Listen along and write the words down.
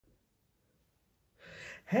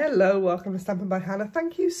Hello, welcome to Stampin' by Hannah.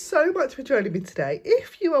 Thank you so much for joining me today.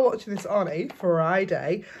 If you are watching this on a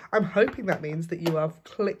Friday, I'm hoping that means that you have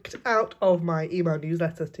clicked out of my email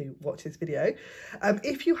newsletter to watch this video.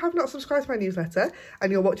 If you have not subscribed to my newsletter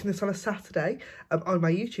and you're watching this on a Saturday on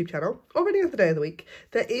my YouTube channel or any other day of the week,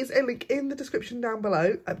 there is a link in the description down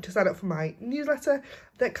below to sign up for my newsletter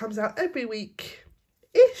that comes out every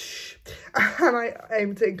week-ish, and I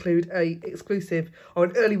aim to include a exclusive or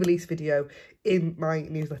an early release video in my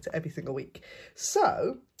newsletter every single week.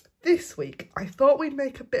 So this week I thought we'd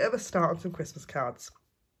make a bit of a start on some Christmas cards,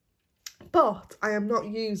 but I am not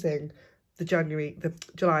using the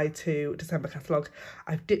July to December catalogue.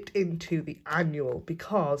 I've dipped into the annual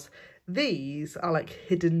because these are like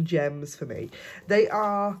hidden gems for me. They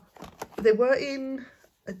were in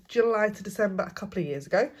July to December a couple of years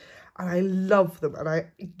ago, and I love them and I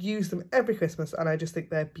use them every Christmas and I just think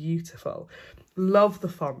they're beautiful. Love the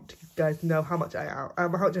font. You guys know how much how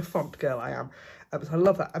much a font girl I am. So I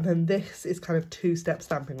love that. And then this is kind of two-step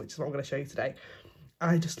stamping, which is what I'm going to show you today.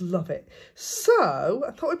 I just love it. So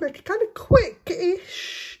I thought we'd make a kind of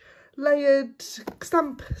quick-ish layered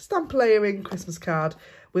stamp layering Christmas card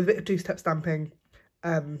with a bit of two-step stamping.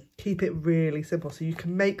 Keep it really simple so you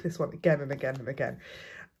can make this one again and again and again.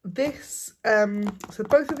 So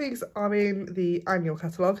both of these are in the annual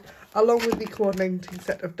catalogue along with the coordinating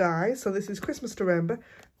set of dies. So this is Christmas to Remember,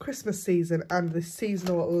 Christmas season and the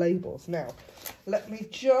seasonal labels. Now let me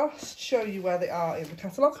just show you where they are in the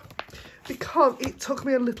catalogue because it took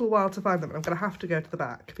me a little while to find them and I'm going to have to go to the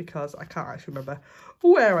back because I can't actually remember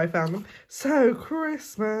where I found them. So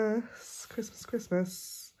Christmas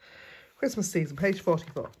season, page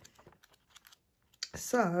 44.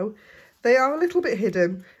 So they are a little bit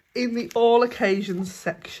hidden in the all occasions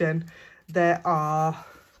section. There are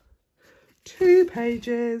 2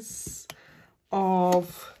 pages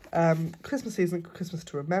of Christmas season, Christmas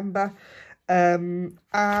to Remember, and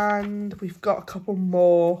we've got a couple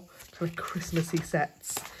more kind of Christmassy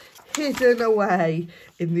sets hidden away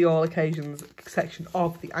in the all occasions section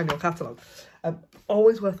of the annual catalogue.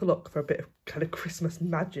 Always worth a look for a bit of kind of Christmas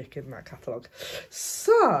magic in that catalogue.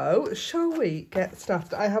 So, shall we get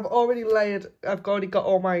started? I've already got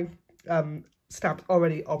all my stamps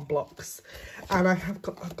already on blocks, and I've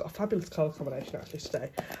got a fabulous colour combination actually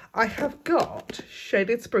today. I have got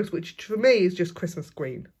Shaded Spruce, which for me is just Christmas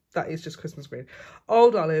green. That is just Christmas green.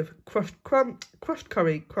 Old Olive, crushed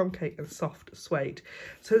curry, crumb cake, and soft suede.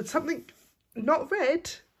 So it's something not red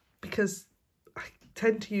because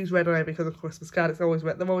tend to use red on every kind of Christmas card. It's always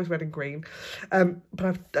red. They're always red and green.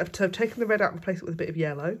 But I've taken the red out and replaced it with a bit of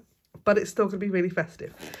yellow, but it's still going to be really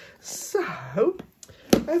festive. So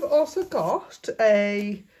I've also got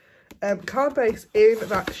a card base in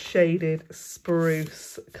that Shaded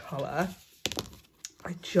Spruce colour.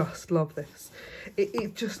 I just love this.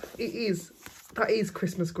 That is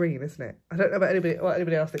Christmas green, isn't it? I don't know about what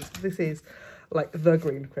anybody else thinks, but this is like the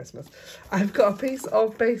green Christmas. I've got a piece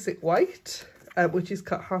of basic white, which is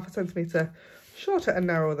cut 1/2 centimetre shorter and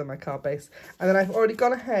narrower than my card base. And then I've already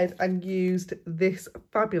gone ahead and used this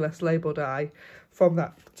fabulous label die from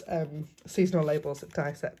that seasonal labels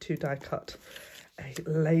die set to die cut a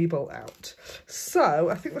label out. So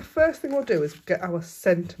I think the first thing we'll do is get our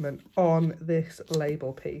sentiment on this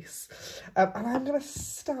label piece. And I'm going to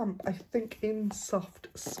stamp, I think, in soft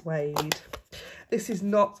suede. This is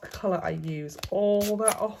not a colour I use all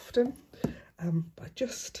that often, but I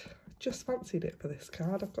just fancied it for this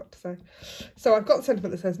card, I've got to say. So I've got the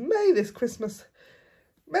sentiment that says, may this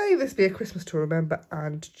be a Christmas to remember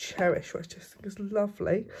and cherish, which I just think is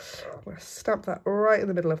lovely. I'm going to stamp that right in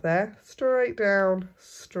the middle of there, straight down,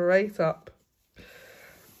 straight up,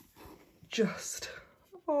 just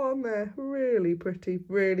on there. Really pretty,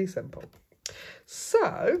 really simple.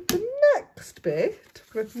 So the next bit,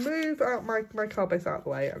 I'm going to move out my card base out of the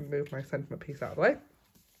way and move my sentiment piece out of the way.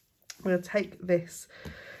 I'm going to take this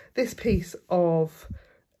piece of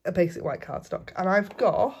a basic white cardstock, and I've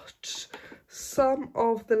got some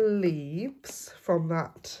of the leaves from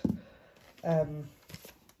that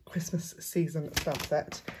Christmas season stamp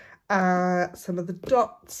set, some of the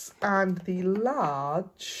dots and the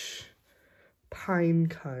large pine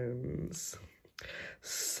cones.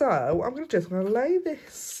 So what I'm going to do is I'm going to lay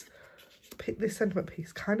this sentiment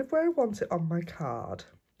piece kind of where I want it on my card,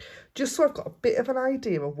 just so I've got a bit of an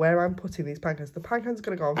idea of where I'm putting these pine cones. The pine cones are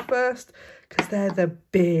going to go on first because they're the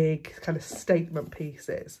big kind of statement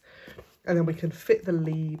pieces, and then we can fit the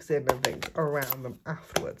leaves in and things around them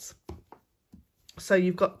afterwards. So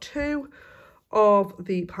you've got 2 of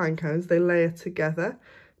the pine cones. They layer together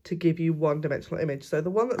to give you one-dimensional image. So the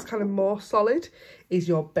one that's kind of more solid is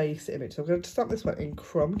your base image. So I'm going to stamp this one in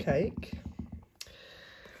crumb cake.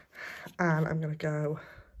 And I'm going to go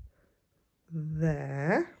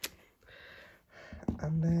there.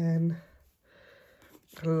 And then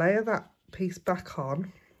layer that piece back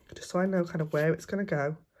on, just so I know kind of where it's going to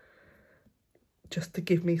go, just to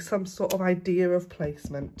give me some sort of idea of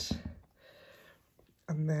placement.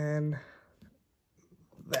 And then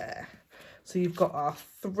there. So you've got our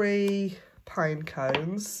 3 pine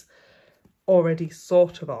cones already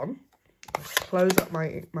sort of on. I'll close up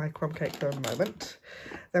my crumb cake for a moment.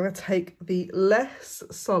 Then I'm going to take the less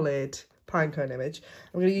solid pinecone image.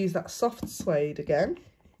 I'm going to use that soft suede again.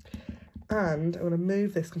 And I'm going to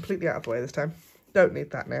move this completely out of the way this time. Don't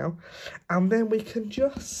need that now. And then we can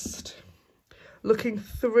just, looking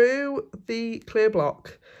through the clear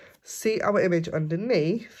block, see our image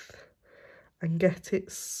underneath and get it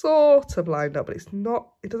sort of lined up. But it's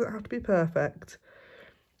not, it doesn't have to be perfect,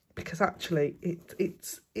 because actually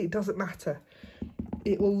it doesn't matter.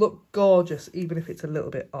 It will look gorgeous even if it's a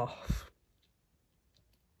little bit off.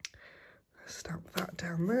 Stamp that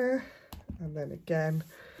down there, and then again.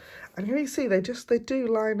 And here you see they do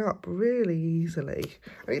line up really easily.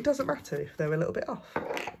 And it doesn't matter if they're a little bit off.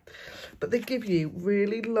 But they give you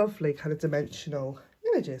really lovely kind of dimensional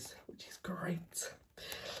images, which is great.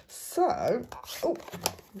 So, oh,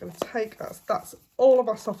 I'm going to take, that's all of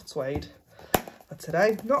our soft suede for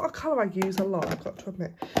today. Not a colour I use a lot, I've got to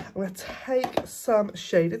admit. I'm going to take some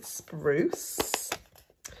shaded spruce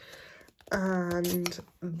and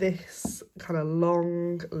this kind of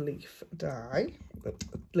long leaf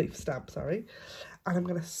stamp, sorry. And I'm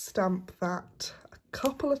going to stamp that a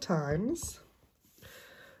couple of times,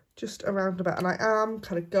 just around about, and I am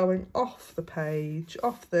kind of going off the page,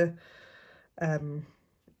 off the,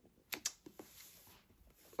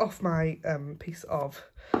 off my piece of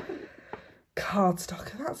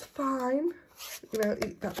cardstock, and that's fine. You know,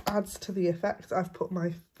 that adds to the effect. I've put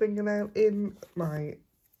my fingernail in my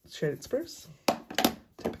shaded spruce,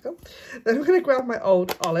 typical. Then I'm going to grab my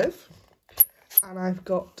old olive, and I've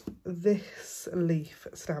got this leaf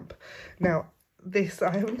stamp. Now this,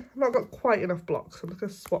 I have not got quite enough blocks, so I'm just going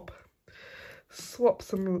to swap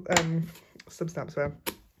some stamps around.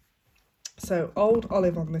 So old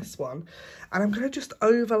olive on this one, and I'm going to just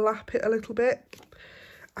overlap it a little bit,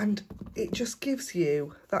 and it just gives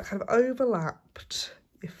you that kind of overlapped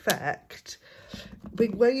effect.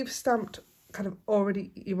 But where you've stamped kind of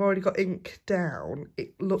you've already got ink down,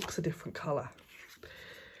 it looks a different colour.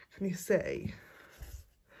 Can you see?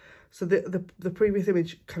 So the previous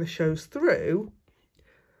image kind of shows through.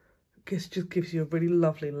 It just gives you a really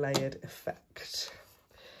lovely layered effect.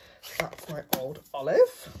 That's my old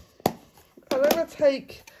olive. And then I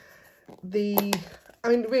take the, I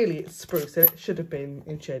mean, really it's spruce. It should have been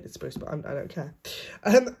in shaded spruce, but I don't care.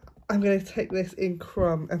 I'm going to take this in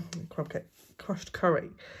crushed curry.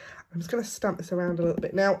 I'm just going to stamp this around a little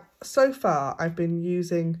bit. Now, so far, I've been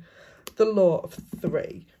using the law of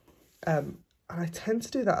 3. And I tend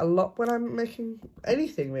to do that a lot when I'm making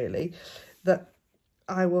anything, really, that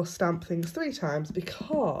I will stamp things 3 times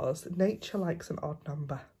because nature likes an odd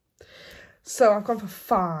number. So I've gone for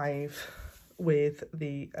 5 with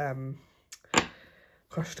the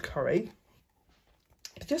crushed curry,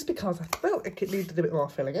 just because I felt like it needed a bit more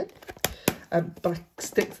filling in. But I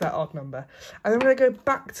stick to that odd number. And I'm going to go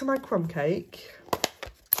back to my crumb cake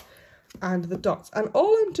and the dots. And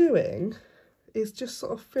all I'm doing is just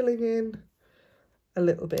sort of filling in a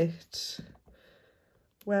little bit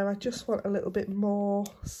where I just want a little bit more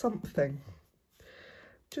something.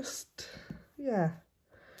 Just, yeah.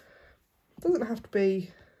 Doesn't have to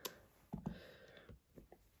be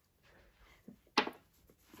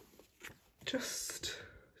just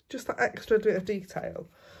that extra bit of detail.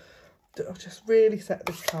 That'll just really set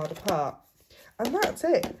this card apart. And that's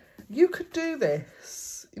it. You could do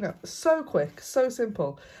this, you know, so quick, so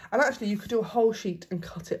simple. And actually you could do a whole sheet and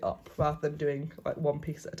cut it up rather than doing like one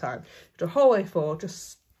piece at a time. Do a whole A4,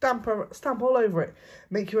 just stamp all over it,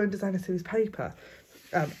 make your own designer series paper,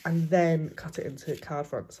 and then cut it into card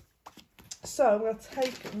fronts. So I'm going to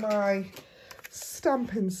take my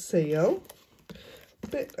Stampin' Seal,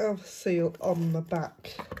 bit of seal on the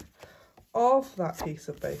back of that piece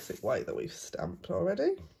of basic white that we've stamped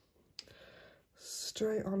already,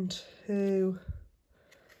 straight onto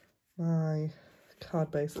my card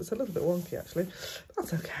base. It's a little bit wonky actually,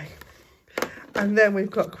 that's okay. And then we've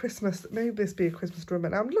got Christmas, maybe this be a Christmas drum,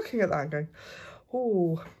 and I'm looking at that and going,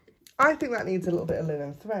 oh, I think that needs a little bit of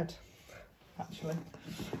linen thread actually.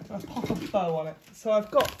 I'll pop a bow on it. So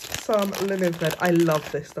I've got some linen thread. I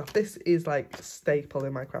love this stuff. This is like a staple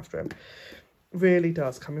in my craft room. Really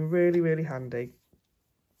does come in really, really handy.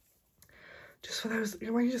 Just for those, you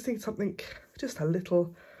know, when you just need something just a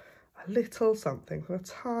little a little something. I'm going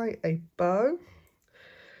to tie a bow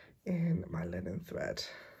in my linen thread.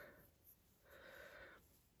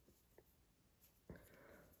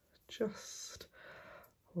 Just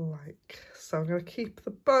like so. I'm going to keep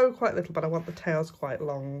the bow quite little, but I want the tails quite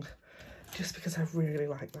long, just because I really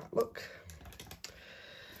like that look.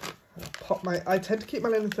 I tend to keep my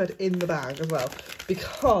linen thread in the bag as well,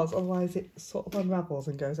 because otherwise it sort of unravels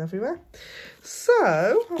and goes everywhere. So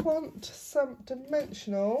I want some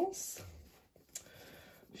dimensionals,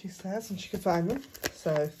 she says, and she can find them.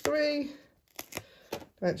 So 3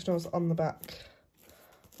 dimensionals on the back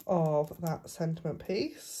of that sentiment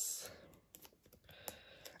piece.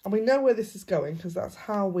 And we know where this is going because that's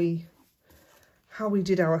how we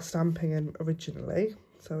did our stamping in originally.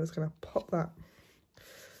 So I was going to pop that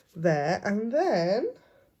there, and then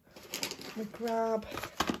I grab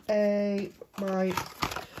the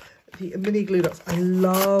mini glue dots. I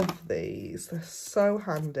love these, they're so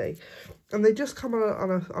handy, and they just come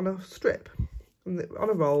on a strip, on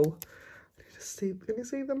a roll. Can you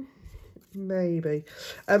see them? Maybe.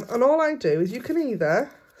 And all I do is you could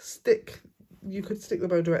stick the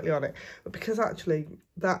bow directly on it, but because actually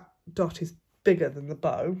that dot is bigger than the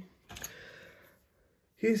bow,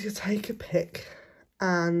 you take a pick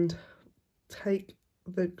and take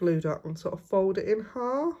the glue dot and sort of fold it in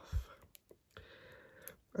half,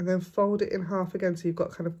 and then fold it in half again, so you've got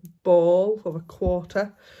kind of ball of a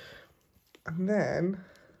quarter, and then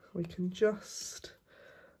we can just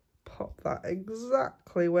pop that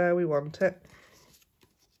exactly where we want it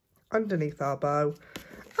underneath our bow, and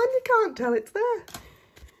you can't tell it's there.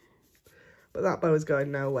 But that bow is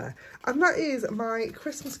going nowhere. And that is my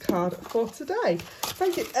Christmas card for today.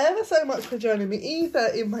 Thank you ever so much for joining me, either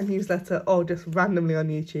in my newsletter or just randomly on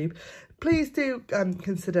YouTube. Please do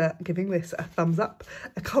consider giving this a thumbs up,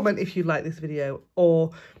 a comment if you like this video,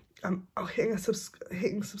 or hitting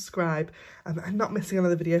subscribe and not missing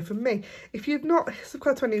another video from me. If you've not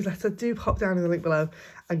subscribed to my newsletter, do pop down in the link below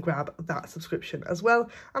and grab that subscription as well.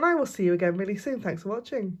 And I will see you again really soon. Thanks for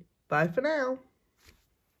watching. Bye for now.